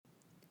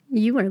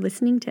You are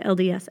listening to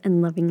LDS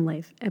and Loving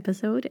Life,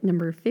 episode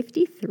number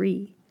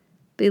 53,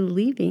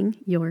 Believing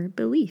Your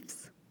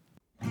Beliefs.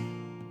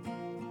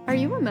 Are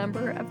you a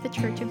member of the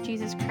Church of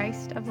Jesus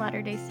Christ of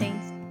Latter-day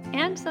Saints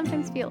and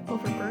sometimes feel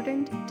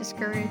overburdened,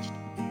 discouraged,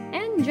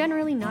 and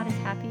generally not as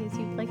happy as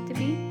you'd like to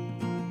be?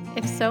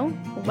 If so,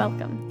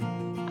 welcome.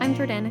 I'm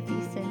Jordana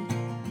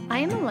Thiessen. I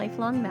am a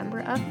lifelong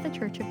member of the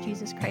Church of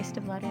Jesus Christ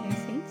of Latter-day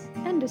Saints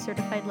and a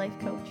certified life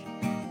coach.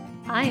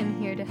 I am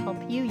here to help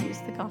you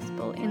use the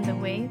gospel in the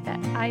way that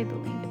I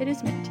believe it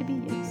is meant to be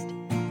used,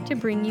 to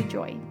bring you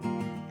joy.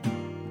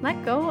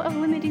 Let go of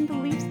limiting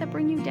beliefs that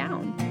bring you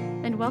down,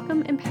 and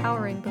welcome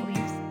empowering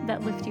beliefs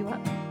that lift you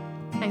up.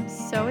 I'm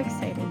so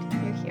excited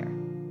you're here.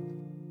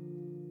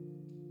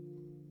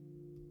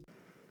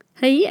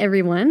 Hey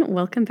everyone,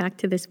 welcome back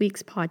to this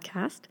week's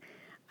podcast.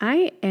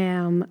 I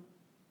am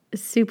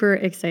super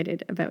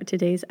excited about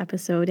today's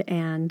episode,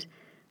 and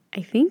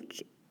I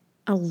think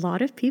a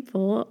lot of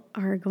people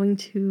are going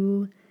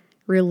to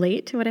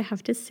relate to what I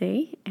have to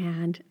say,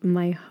 and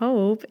my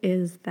hope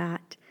is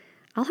that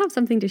I'll have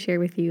something to share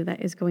with you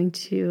that is going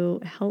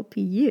to help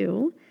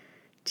you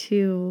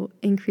to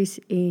increase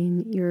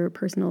in your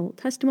personal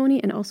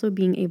testimony and also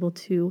being able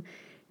to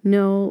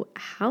know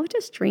how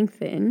to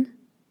strengthen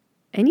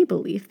any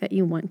belief that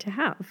you want to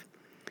have.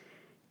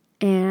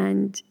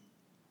 And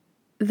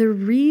the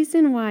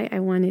reason why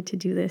I wanted to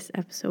do this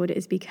episode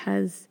is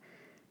because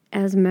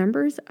as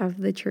members of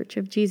the Church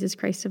of Jesus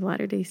Christ of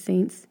Latter-day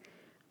Saints,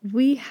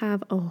 we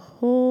have a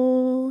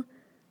whole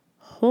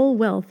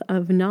wealth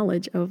of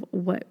knowledge of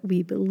what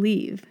we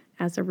believe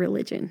as a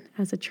religion,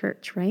 as a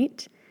church,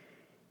 right?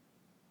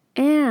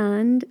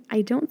 And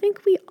I don't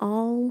think we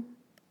all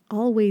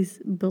always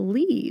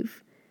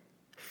believe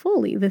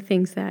fully the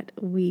things that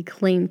we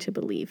claim to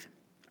believe.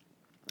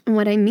 And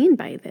what I mean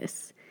by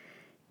this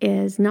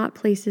is not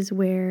places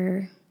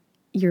where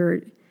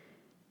you're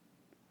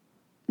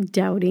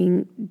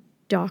doubting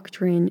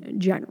doctrine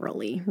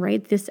generally,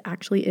 right? This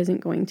actually isn't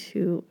going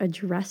to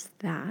address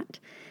that.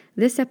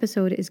 This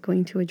episode is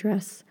going to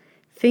address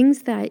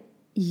things that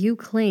you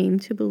claim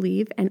to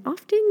believe, and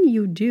often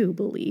you do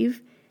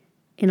believe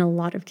in a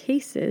lot of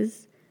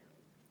cases,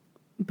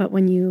 but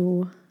when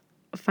you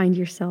find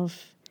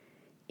yourself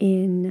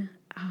in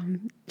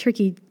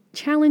tricky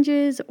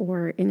challenges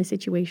or in a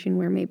situation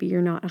where maybe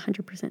you're not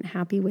 100%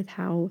 happy with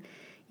how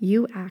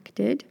you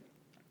acted,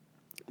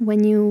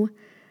 when you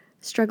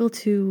struggle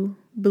to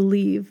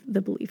believe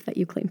the belief that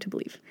you claim to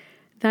believe.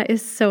 That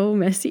is so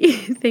messy.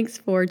 Thanks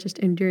for just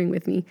enduring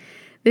with me.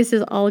 This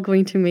is all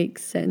going to make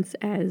sense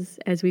as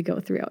we go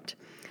throughout.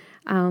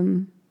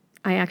 I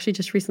actually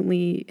just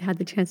recently had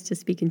the chance to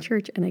speak in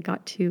church, and I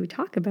got to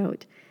talk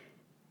about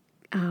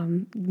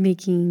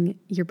making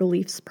your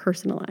beliefs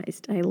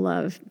personalized. I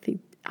love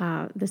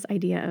this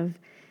idea of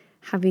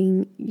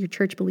having your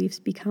church beliefs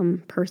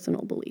become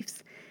personal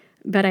beliefs.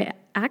 But I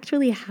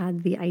actually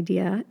had the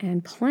idea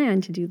and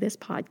plan to do this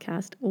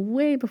podcast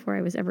way before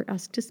I was ever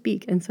asked to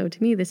speak. And so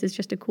to me, this is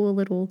just a cool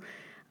little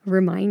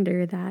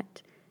reminder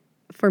that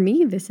for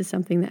me, this is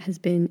something that has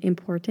been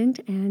important,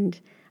 and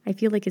I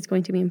feel like it's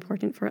going to be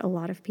important for a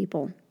lot of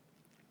people.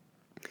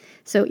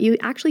 So you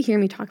actually hear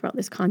me talk about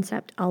this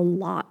concept a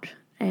lot,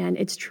 and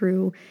it's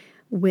true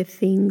with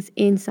things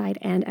inside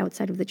and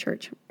outside of the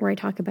church, where I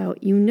talk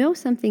about you know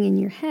something in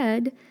your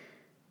head,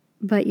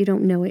 but you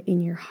don't know it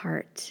in your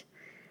heart.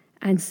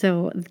 And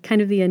so kind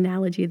of the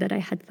analogy that I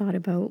had thought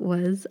about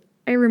was,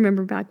 I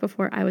remember back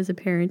before I was a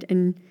parent,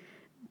 and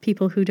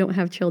people who don't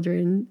have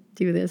children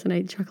do this, and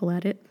I chuckle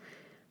at it.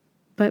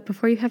 But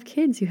before you have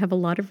kids, you have a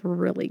lot of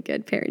really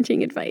good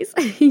parenting advice.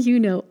 You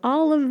know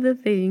all of the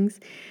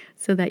things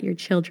so that your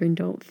children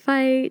don't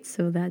fight,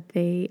 so that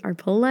they are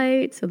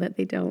polite, so that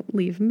they don't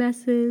leave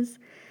messes.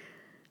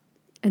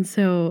 And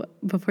so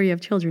before you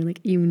have children, like,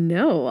 you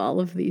know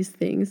all of these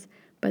things.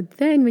 But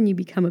then when you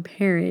become a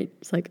parent,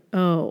 it's like,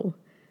 oh,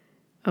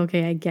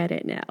 okay, I get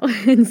it now.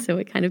 And so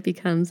it kind of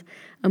becomes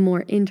a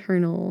more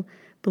internal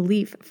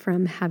belief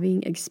from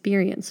having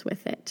experience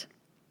with it.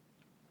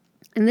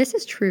 And this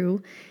is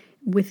true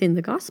within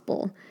the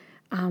gospel.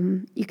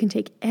 You can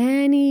take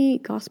any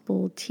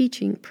gospel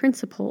teaching,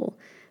 principle,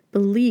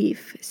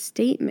 belief,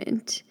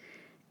 statement,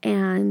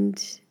 and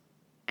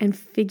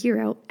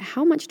figure out,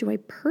 how much do I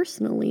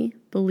personally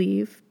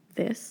believe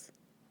this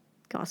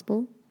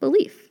gospel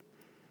belief?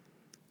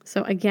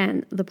 So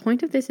again, the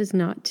point of this is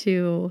not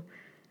to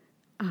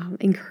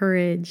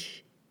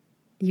encourage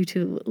you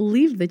to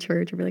leave the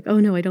church or be like, oh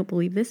no, I don't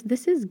believe this.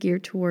 This is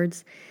geared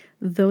towards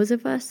those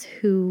of us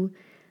who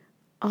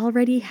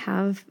already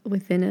have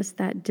within us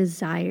that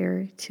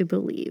desire to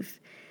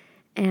believe.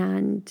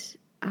 And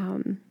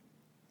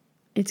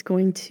it's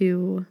going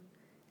to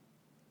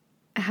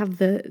have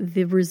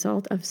the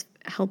result of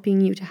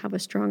helping you to have a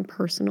strong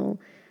personal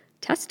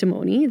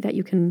testimony that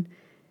you can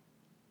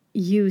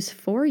use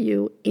for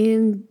you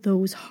in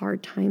those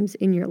hard times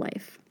in your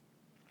life.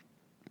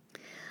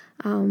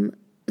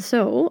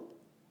 So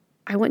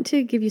I want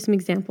to give you some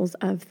examples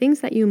of things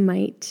that you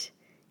might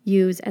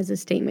use as a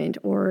statement,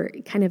 or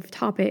kind of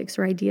topics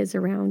or ideas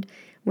around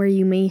where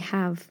you may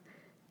have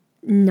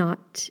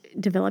not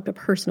develop a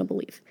personal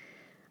belief.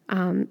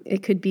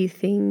 It could be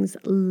things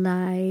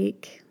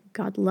like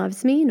God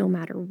loves me no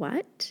matter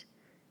what.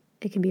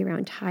 It can be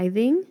around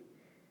tithing.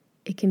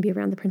 It can be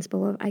around the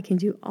principle of I can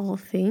do all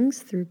things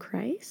through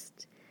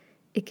Christ.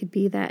 It could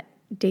be that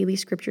daily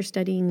scripture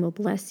studying will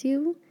bless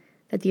you,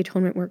 that the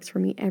atonement works for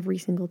me every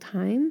single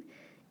time.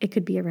 It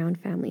could be around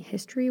family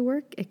history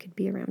work. It could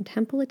be around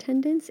temple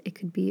attendance. It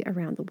could be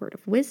around the word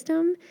of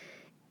wisdom.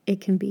 It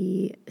can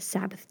be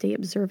Sabbath day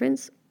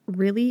observance.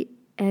 Really,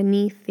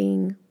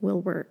 anything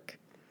will work.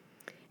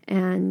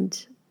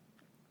 And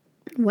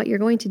what you're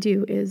going to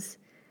do is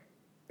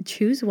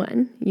choose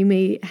one. You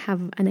may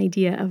have an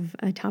idea of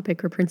a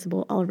topic or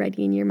principle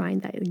already in your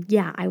mind that,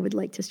 yeah, I would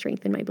like to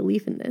strengthen my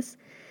belief in this.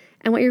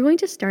 And what you're going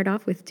to start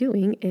off with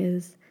doing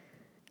is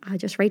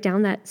just write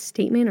down that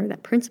statement or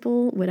that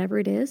principle, whatever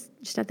it is,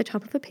 just at the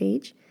top of a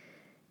page.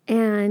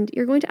 And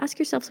you're going to ask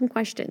yourself some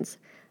questions.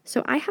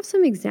 So I have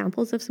some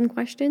examples of some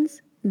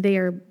questions. They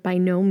are by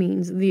no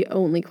means the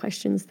only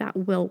questions that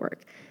will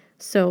work.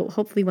 So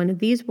hopefully one of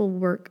these will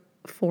work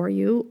for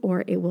you,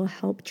 or it will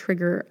help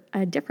trigger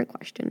a different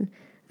question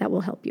that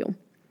will help you.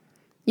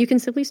 You can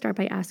simply start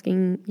by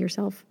asking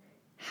yourself,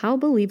 how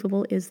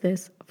believable is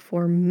this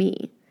for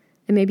me?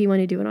 And maybe you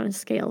want to do it on a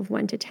scale of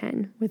 1 to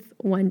 10, with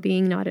 1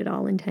 being not at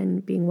all and 10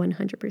 being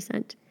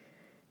 100%.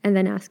 And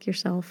then ask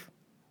yourself,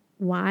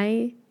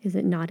 why is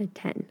it not a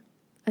 10?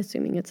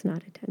 Assuming it's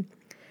not a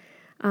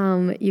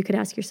 10. You could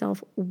ask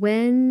yourself,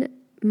 when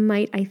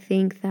might I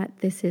think that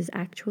this is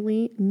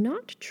actually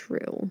not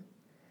true?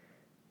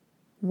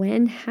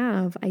 When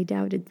have I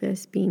doubted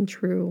this being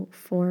true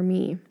for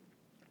me?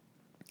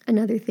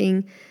 Another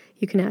thing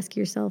you can ask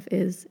yourself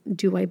is,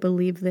 do I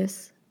believe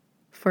this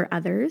for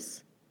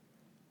others?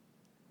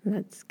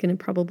 That's going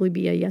to probably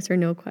be a yes or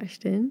no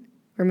question,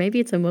 or maybe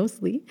it's a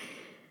mostly.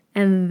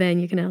 And then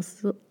you can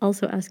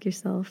also ask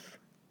yourself,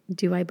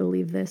 do I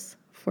believe this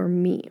for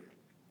me?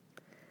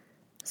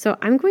 So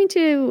I'm going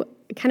to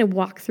kind of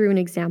walk through an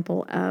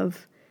example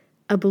of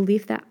a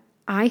belief that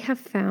I have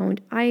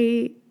found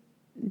I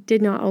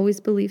did not always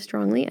believe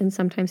strongly and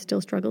sometimes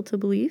still struggle to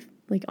believe,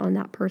 like on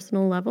that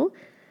personal level,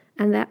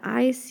 and that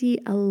I see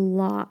a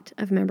lot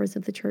of members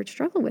of the church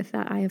struggle with,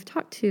 that I have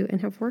talked to and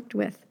have worked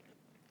with.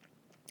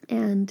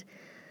 And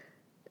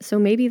so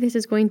maybe this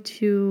is going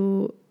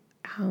to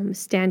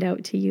stand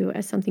out to you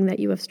as something that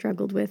you have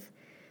struggled with.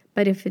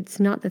 But if it's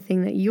not the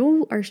thing that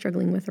you are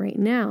struggling with right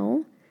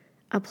now,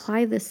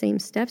 apply the same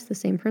steps, the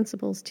same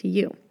principles to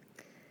you.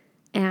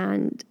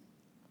 And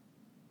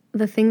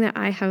the thing that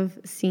I have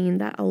seen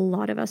that a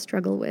lot of us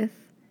struggle with,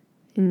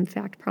 in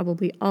fact,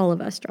 probably all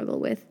of us struggle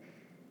with,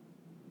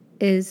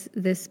 is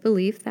this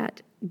belief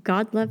that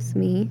God loves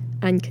me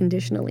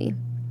unconditionally.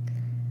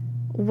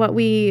 What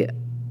we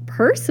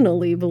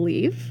personally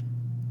believe,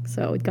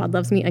 so God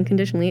loves me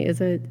unconditionally,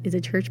 is a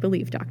church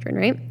belief doctrine,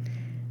 right?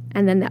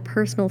 And then that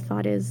personal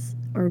thought is,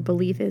 or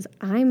belief is,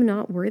 I'm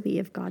not worthy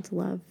of God's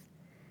love.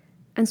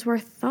 And so our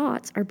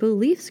thoughts, our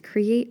beliefs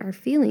create our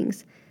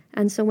feelings.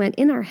 And so when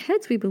in our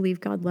heads we believe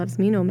God loves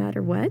me no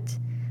matter what,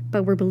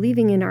 but we're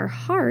believing in our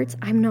hearts,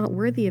 I'm not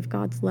worthy of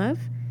God's love,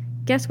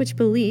 guess which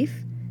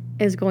belief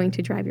is going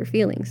to drive your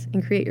feelings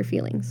and create your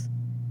feelings?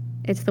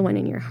 It's the one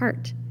in your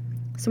heart.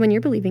 So when you're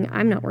believing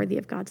I'm not worthy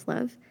of God's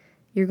love,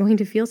 you're going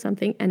to feel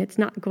something, and it's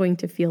not going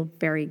to feel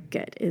very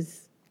good,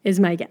 is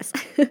my guess.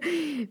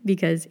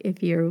 Because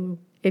if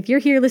you're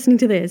here listening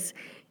to this,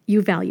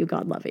 you value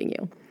God loving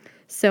you.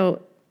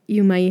 So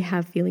you might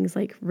have feelings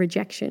like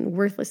rejection,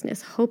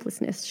 worthlessness,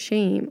 hopelessness,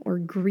 shame, or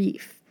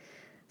grief.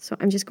 So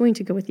I'm just going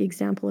to go with the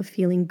example of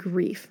feeling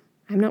grief.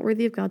 I'm not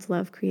worthy of God's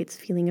love creates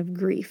feeling of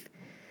grief.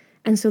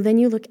 And so then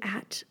you look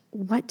at,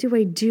 what do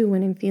I do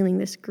when I'm feeling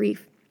this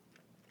grief?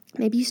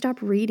 Maybe you stop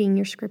reading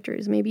your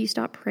scriptures. Maybe you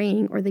stop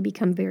praying, or they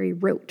become very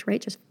rote,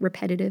 right? Just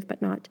repetitive,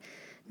 but not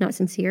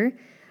sincere.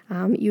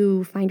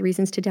 You find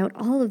reasons to doubt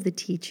all of the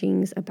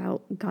teachings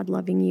about God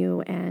loving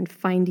you and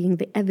finding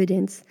the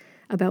evidence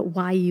about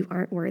why you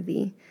aren't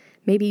worthy.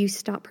 Maybe you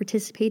stop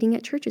participating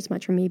at church as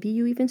much, or maybe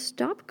you even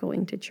stop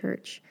going to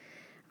church.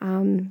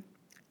 And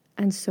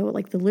so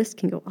like the list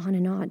can go on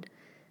and on.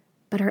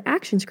 But our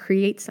actions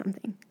create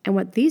something. And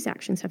what these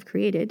actions have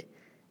created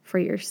for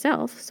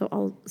yourself, so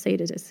I'll say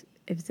it as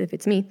if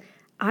it's me,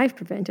 I've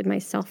prevented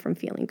myself from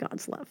feeling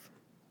God's love.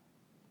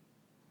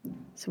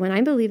 So when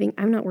I'm believing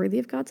I'm not worthy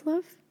of God's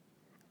love,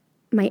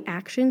 my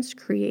actions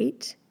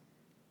create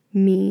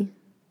me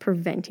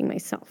preventing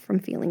myself from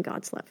feeling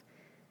God's love.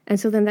 And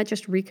so then that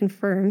just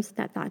reconfirms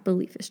that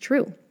belief is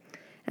true.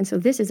 And so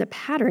this is a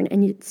pattern,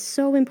 and it's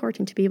so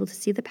important to be able to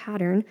see the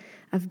pattern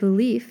of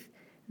belief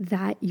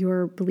that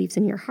your beliefs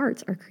in your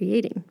hearts are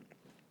creating.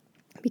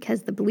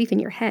 Because the belief in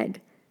your head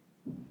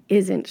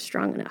isn't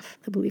strong enough.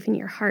 The belief in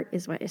your heart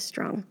is what is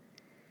strong.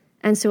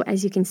 And so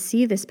as you can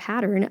see this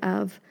pattern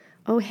of,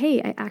 oh,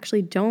 hey, I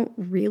actually don't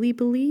really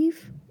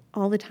believe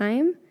all the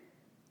time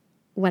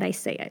what I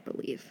say I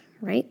believe,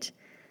 right?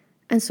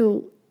 And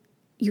so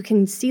you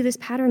can see this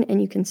pattern,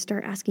 and you can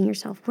start asking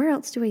yourself, where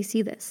else do I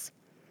see this?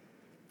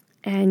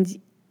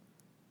 And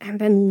I've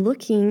been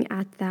looking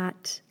at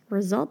that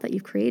result that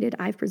you've created,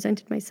 I've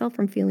presented myself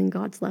from feeling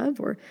God's love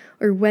or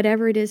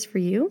whatever it is for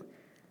you,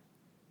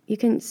 you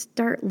can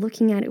start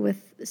looking at it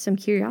with some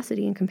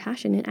curiosity and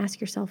compassion and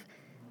ask yourself,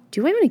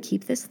 do I want to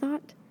keep this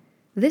thought?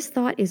 This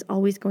thought is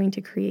always going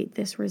to create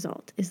this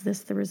result. Is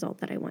this the result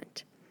that I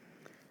want?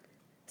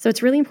 So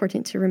it's really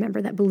important to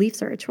remember that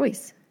beliefs are a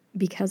choice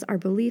because our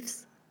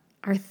beliefs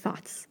are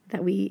thoughts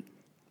that we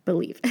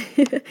believe.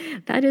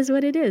 That is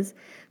what it is.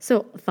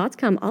 So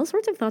all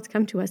sorts of thoughts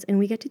come to us, and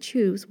we get to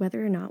choose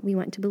whether or not we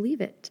want to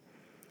believe it.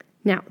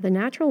 Now, the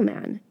natural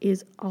man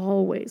is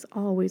always,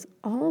 always,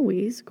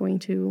 always going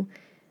to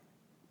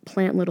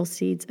plant little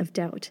seeds of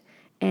doubt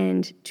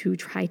and to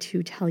try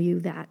to tell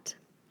you that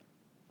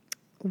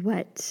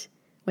what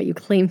you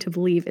claim to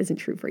believe isn't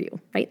true for you,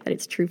 right? That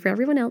it's true for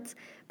everyone else,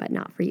 but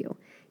not for you,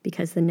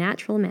 because the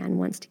natural man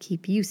wants to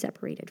keep you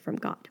separated from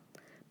God.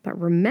 But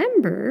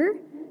remember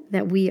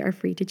that we are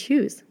free to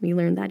choose. We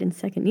learned that in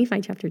 2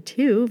 Nephi chapter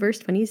 2, verse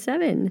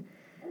 27.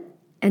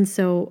 And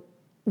so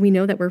we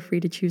know that we're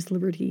free to choose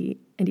liberty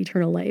and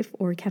eternal life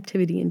or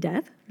captivity and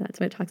death. That's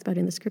what it talks about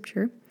in the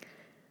scripture.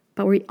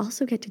 But we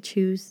also get to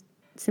choose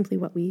simply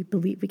what we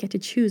believe. We get to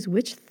choose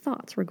which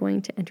thoughts we're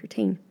going to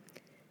entertain.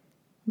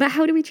 But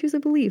how do we choose a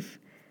belief?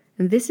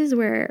 And this is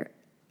where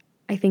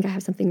I think I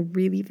have something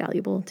really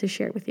valuable to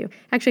share with you.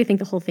 Actually, I think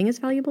the whole thing is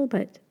valuable,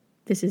 but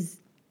this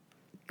is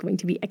going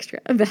to be extra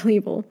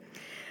valuable.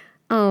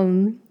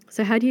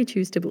 So how do you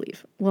choose to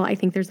believe? Well, I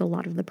think there's a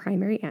lot of the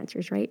primary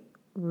answers, right?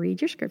 Read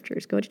your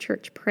scriptures, go to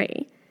church,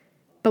 pray.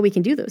 But we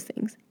can do those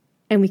things,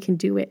 and we can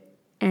do it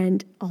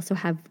and also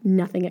have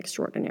nothing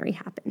extraordinary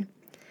happen.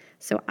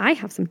 So I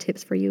have some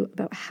tips for you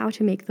about how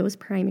to make those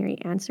primary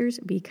answers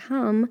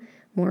become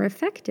more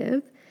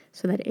effective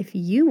so that if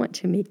you want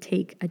to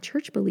take a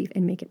church belief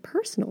and make it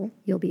personal,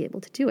 you'll be able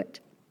to do it.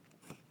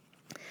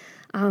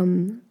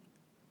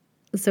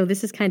 So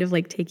this is kind of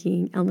like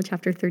taking Alma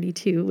chapter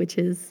 32, which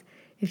is,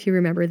 if you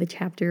remember, the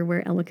chapter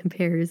where Alma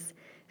compares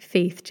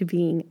faith to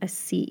being a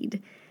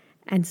seed.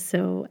 And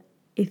so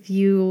this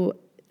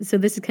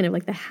is kind of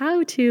like the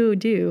how to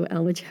do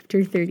Alma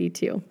chapter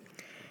 32.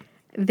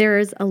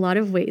 There's a lot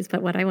of ways,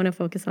 but what I want to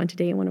focus on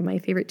today, and one of my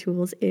favorite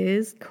tools,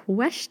 is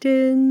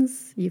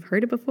questions. You've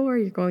heard it before,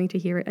 you're going to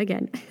hear it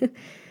again.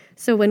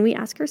 So when we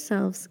ask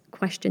ourselves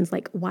questions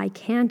like, why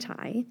can't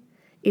I?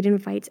 It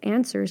invites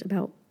answers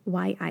about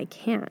why I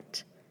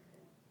can't.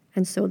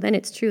 And so then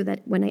it's true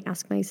that when I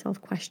ask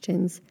myself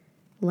questions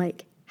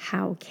like,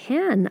 how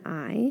can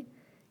I?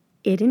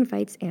 It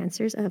invites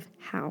answers of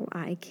how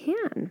I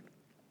can.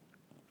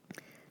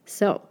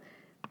 So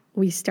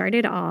we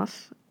started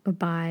off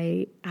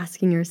by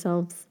asking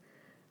yourselves,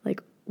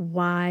 like,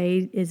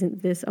 why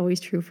isn't this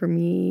always true for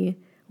me?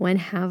 When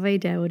have I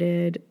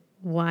doubted?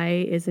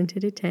 Why isn't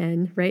it a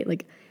 10, right?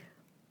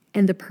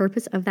 And the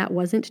purpose of that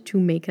wasn't to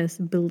make us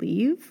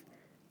believe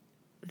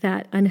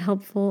that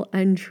unhelpful,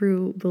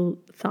 untrue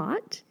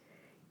thought.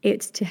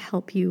 It's to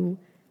help you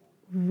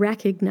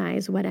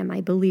recognize, what am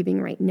I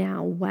believing right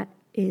now? What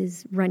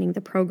is running the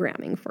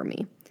programming for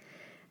me?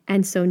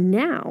 And so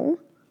now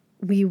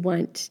we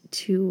want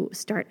to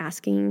start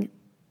asking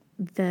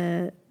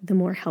the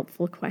more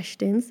helpful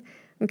questions.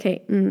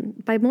 Okay,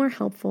 by more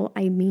helpful,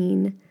 I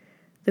mean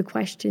the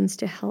questions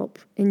to help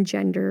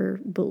engender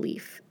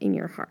belief in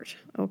your heart,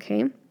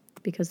 okay?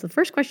 Because the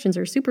first questions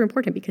are super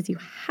important because you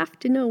have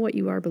to know what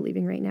you are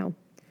believing right now.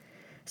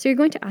 So you're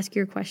going to ask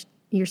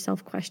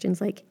yourself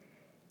questions like,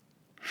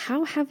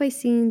 how have I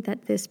seen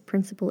that this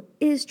principle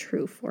is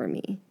true for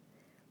me?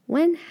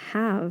 When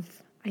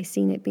have I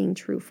seen it being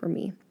true for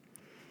me?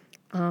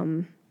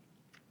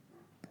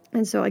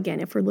 And so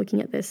again, if we're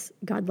looking at this,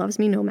 God loves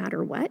me no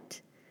matter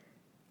what,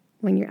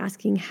 when you're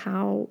asking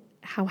how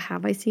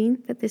have I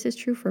seen that this is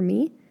true for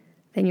me,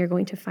 then you're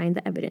going to find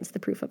the evidence, the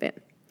proof of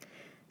it.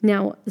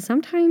 Now,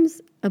 sometimes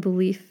a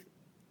belief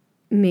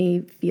may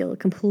feel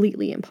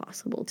completely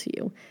impossible to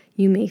you.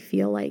 You may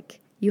feel like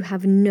you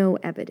have no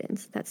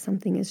evidence that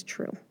something is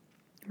true,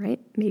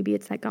 right? Maybe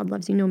it's that God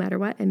loves you no matter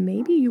what, and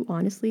maybe you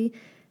honestly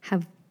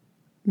have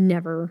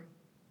never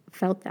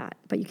felt that,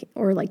 but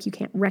you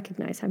can't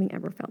recognize having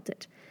ever felt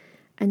it.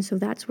 And so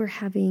that's where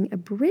having a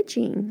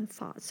bridging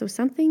thought, so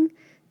something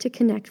to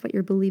connect what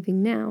you're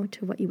believing now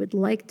to what you would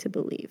like to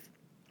believe.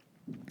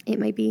 It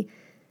might be,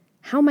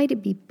 how might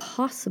it be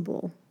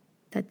possible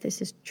that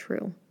this is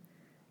true?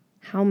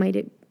 How might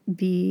it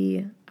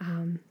be,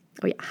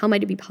 how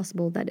might it be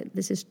possible that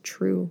this is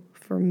true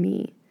for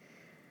me?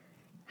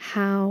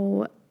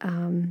 How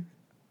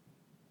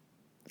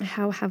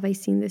have I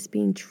seen this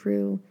being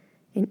true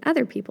in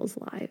other people's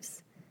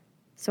lives?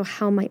 So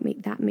how might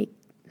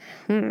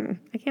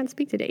I can't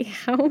speak today.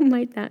 How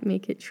might that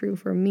make it true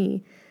for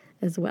me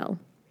as well?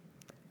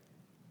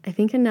 I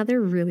think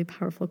another really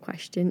powerful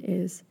question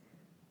is,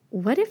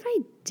 what if I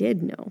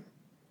did know?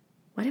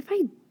 What if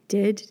I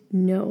did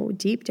know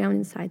deep down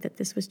inside that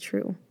this was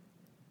true?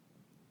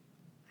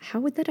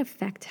 How would that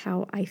affect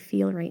how I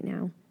feel right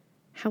now?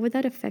 How would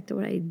that affect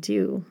what I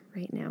do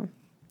right now?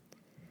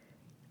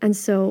 And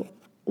so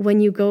when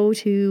you go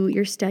to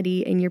your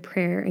study and your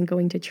prayer and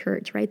going to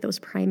church, right, those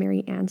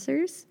primary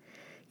answers,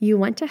 you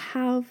want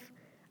to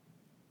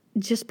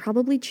just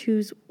probably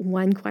choose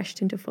one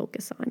question to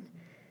focus on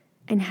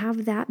and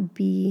have that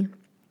be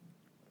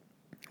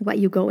what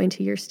you go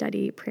into your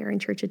study, prayer, and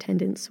church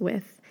attendance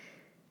with.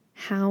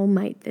 How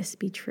might this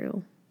be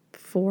true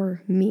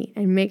for me?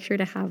 And make sure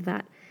to have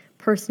that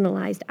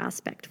personalized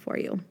aspect for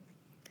you.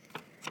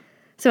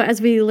 So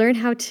as we learn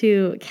how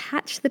to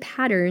catch the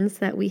patterns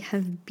that we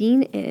have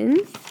been in,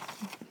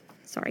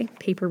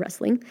 paper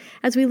wrestling,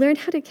 as we learn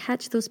how to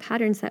catch those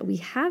patterns that we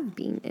have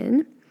been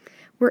in,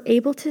 we're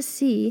able to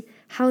see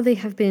how they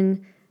have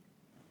been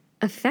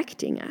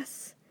affecting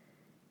us.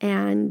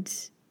 And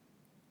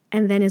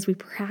then as we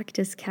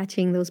practice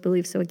catching those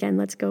beliefs, so again,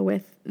 let's go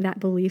with that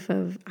belief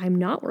of I'm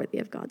not worthy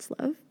of God's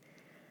love,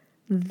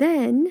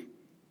 then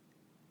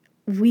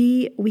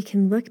we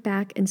can look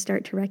back and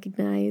start to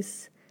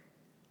recognize,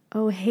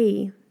 oh,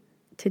 hey,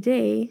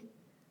 today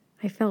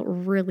I felt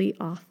really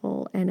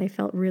awful and I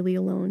felt really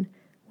alone.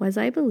 Was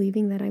I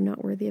believing that I'm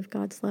not worthy of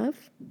God's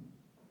love?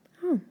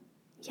 Oh,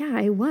 yeah,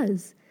 I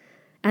was.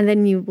 And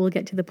then you will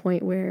get to the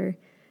point where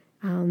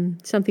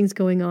something's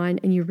going on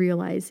and you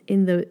realize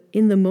in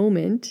the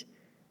moment,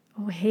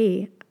 oh,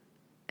 hey,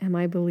 am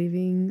I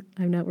believing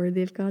I'm not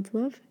worthy of God's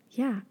love?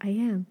 Yeah, I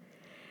am.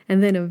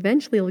 And then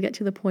eventually you'll get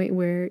to the point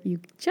where you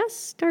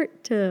just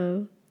start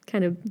to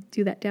kind of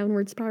do that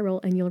downward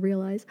spiral and you'll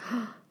realize,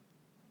 oh,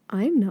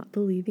 I'm not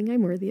believing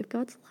I'm worthy of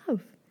God's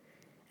love.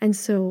 And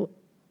so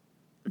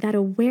that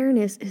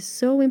awareness is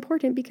so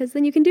important because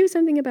then you can do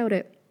something about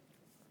it.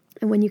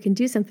 And when you can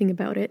do something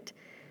about it,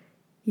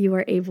 you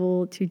are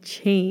able to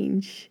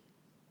change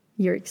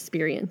your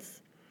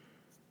experience.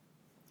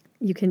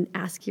 You can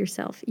ask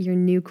yourself your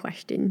new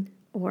question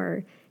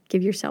or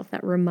give yourself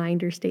that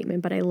reminder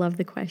statement. But I love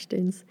the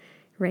questions,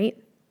 right?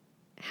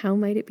 How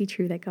might it be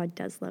true that God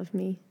does love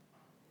me?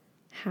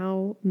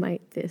 How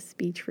might this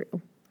be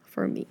true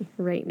for me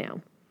right now?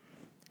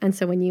 And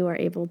so when you are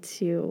able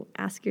to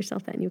ask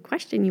yourself that new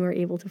question, you are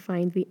able to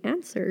find the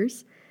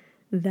answers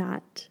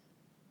that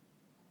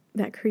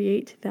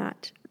create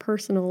that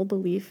personal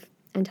belief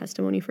and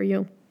testimony for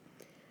you.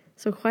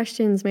 So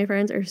questions, my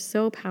friends, are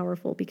so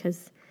powerful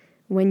because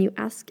when you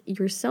ask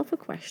yourself a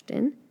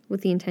question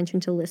with the intention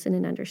to listen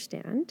and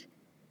understand,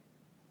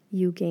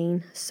 you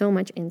gain so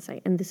much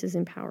insight, and this is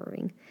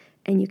empowering.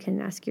 And you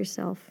can ask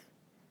yourself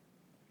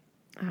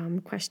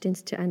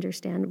questions to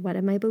understand, what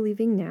am I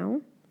believing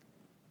now?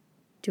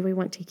 Do I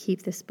want to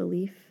keep this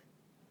belief?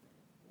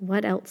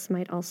 What else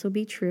might also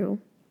be true?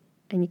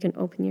 And you can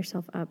open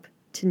yourself up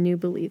to new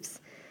beliefs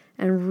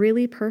and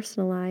really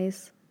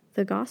personalize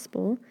the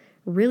gospel,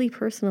 really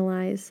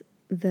personalize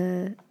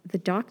the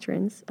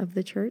doctrines of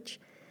the church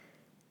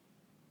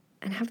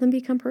and have them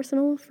become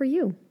personal for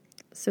you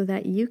so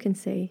that you can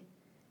say,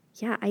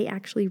 yeah, I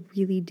actually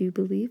really do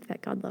believe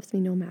that God loves me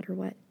no matter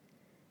what.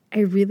 I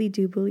really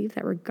do believe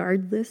that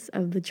regardless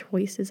of the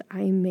choices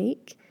I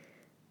make,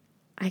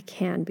 I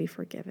can be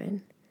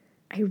forgiven.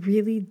 I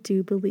really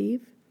do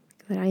believe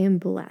that I am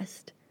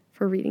blessed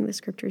for reading the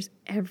scriptures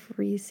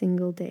every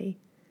single day.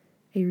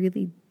 I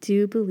really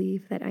do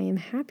believe that I am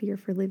happier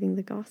for living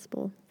the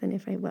gospel than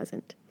if I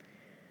wasn't.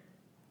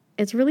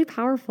 It's really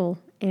powerful,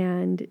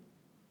 and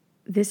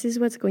this is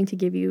what's going to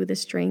give you the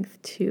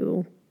strength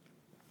to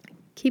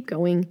keep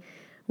going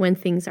when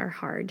things are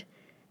hard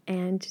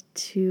and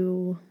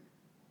to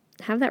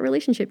have that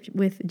relationship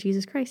with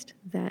Jesus Christ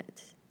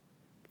that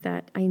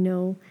I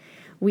know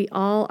we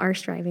all are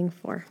striving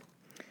for.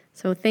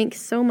 So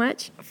thanks so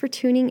much for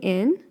tuning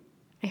in.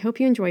 I hope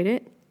you enjoyed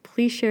it.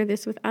 Please share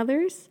this with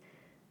others,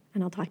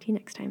 and I'll talk to you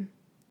next time.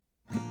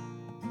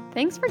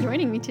 Thanks for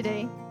joining me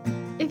today.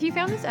 If you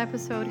found this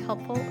episode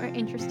helpful or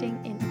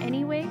interesting in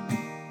any way,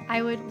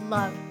 I would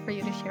love for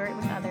you to share it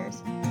with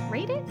others,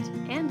 rate it,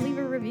 and leave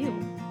a review.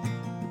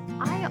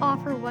 I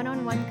offer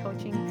one-on-one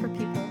coaching for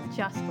people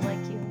just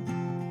like you.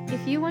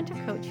 If you want a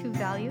coach who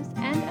values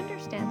and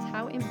understands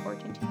how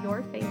important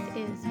your faith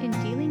is in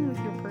dealing with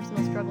your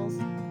personal struggles,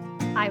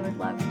 I would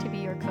love to be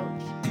your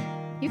coach.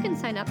 You can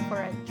sign up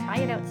for a Try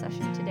It Out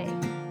session today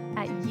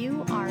at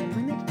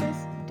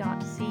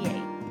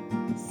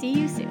yourelimitless.ca. See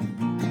you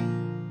soon.